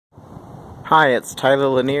Hi, it's Tyler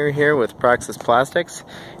Lanier here with Praxis Plastics,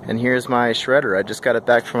 and here's my shredder. I just got it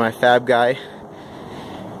back from my fab guy.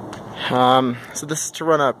 So this is to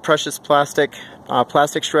run a precious plastic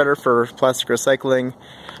shredder for plastic recycling.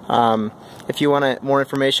 If you want more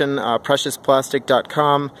information,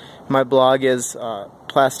 preciousplastic.com. My blog is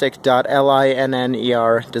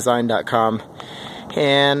plastic.linner-design.com.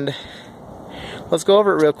 And let's go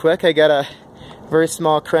over it real quick. I got a very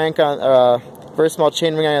small crank on, very small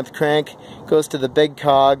chain ring on the crank. Goes to the big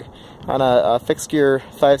cog on a fixed gear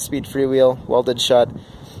 5-speed freewheel, welded shut.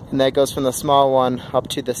 And that goes from the small one up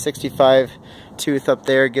to the 65 tooth up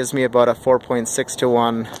there. Gives me about a 4.6 to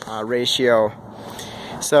 1 ratio.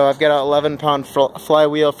 So I've got an 11-pound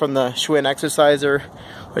flywheel from the Schwinn Exerciser,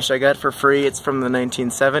 which I got for free. It's from the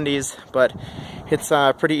 1970s, but it's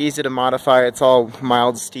pretty easy to modify. It's all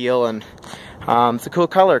mild steel, and it's a cool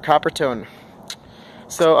color, copper tone.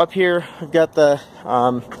 So up here I've got the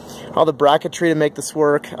all the bracketry to make this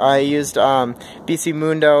work. I used BC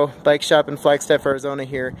Mundo Bike Shop in Flagstaff, Arizona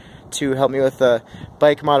here to help me with the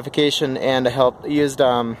bike modification, and used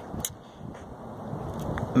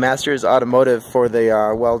Masters Automotive for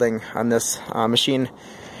the welding on this machine.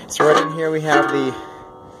 So right in here we have the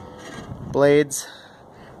blades.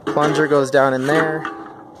 Plunger goes down in there,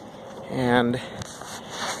 and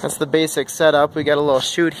that's the basic setup. We got a little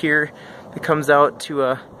chute here that comes out to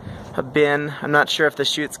a bin. I'm not sure if the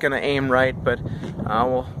chute's gonna aim right, but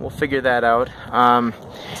we'll figure that out. Of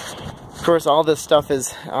course, all this stuff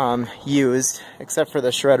is used, except for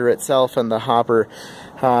the shredder itself and the hopper.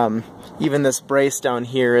 Even this brace down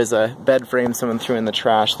here is a bed frame someone threw in the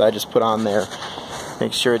trash that I just put on there.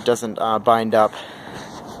 Make sure it doesn't bind up.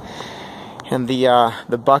 And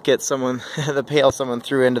the bucket the pail someone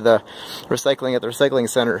threw into the recycling at the recycling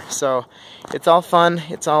center. So it's all fun.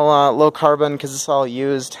 It's all low carbon because it's all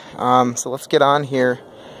used. So let's get on here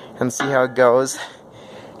and see how it goes.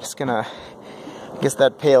 Just gonna, I guess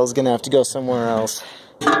that pail's gonna have to go somewhere else.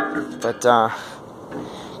 But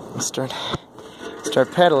let's start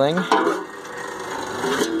pedaling.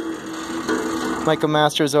 Michael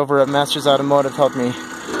Masters over at Masters Automotive helped me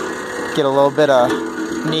get a little bit of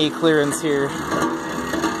knee clearance here,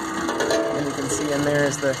 and you can see in there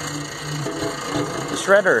is the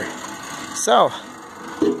shredder. So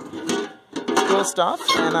cool stuff,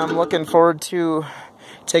 and I'm looking forward to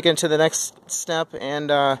taking it to the next step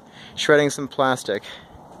and shredding some plastic.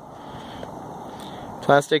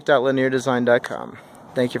 Plastic.linnerdesign.com.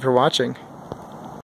 Thank you for watching.